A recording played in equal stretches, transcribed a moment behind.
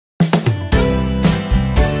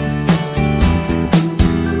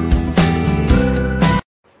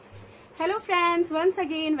Viewers, once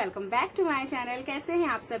again welcome back to my channel. कैसे हैं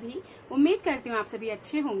आप सभी? उम्मीद करती हूँ आप सभी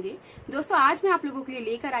अच्छे होंगे। दोस्तों, आज मैं आप लोगों के लिए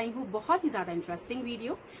लेकर आई हूँ बहुत ही ज्यादा इंटरेस्टिंग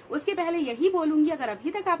वीडियो। उसके पहले यही बोलूंगी, अगर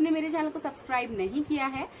अभी तक आपने मेरे चैनल को सब्सक्राइब नहीं किया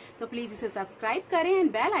है तो प्लीज इसे सब्सक्राइब करें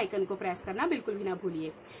एंड बेल आइकन को प्रेस करना बिल्कुल भी ना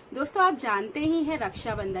भूलिए। दोस्तों, आप जानते ही हैं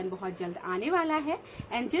रक्षाबंधन बहुत जल्द आने वाला है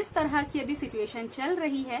एंड जिस तरह की अभी सिचुएशन चल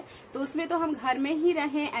रही है तो उसमें तो हम घर में ही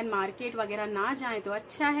रहें एंड मार्केट वगैरह ना जाएं तो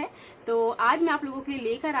अच्छा है। तो आज मैं आप लोगों के लिए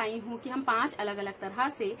लेकर आई हूँ कि हम 5 अलग अलग तरह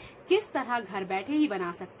से किस तरह घर बैठे ही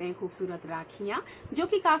बना सकते हैं खूबसूरत राखियां, जो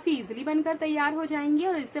कि काफी इजीली बनकर तैयार हो जाएंगी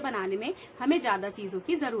और इसे बनाने में हमें ज्यादा चीजों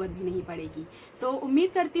की जरूरत भी नहीं पड़ेगी। तो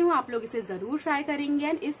उम्मीद करती हूँ आप लोग इसे जरूर ट्राई करेंगे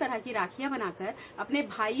एंड इस तरह की राखियां बनाकर अपने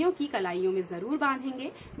भाइयों की कलाइयों में जरूर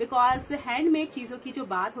बांधेंगे। बिकॉज हैंडमेड चीजों की जो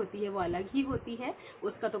बात होती है वो अलग ही होती है,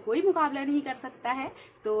 उसका तो कोई मुकाबला नहीं कर सकता है।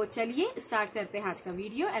 तो चलिए स्टार्ट करते हैं आज का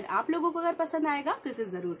वीडियो एंड आप लोगों को अगर पसंद आएगा तो इसे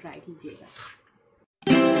जरूर ट्राई कीजिएगा।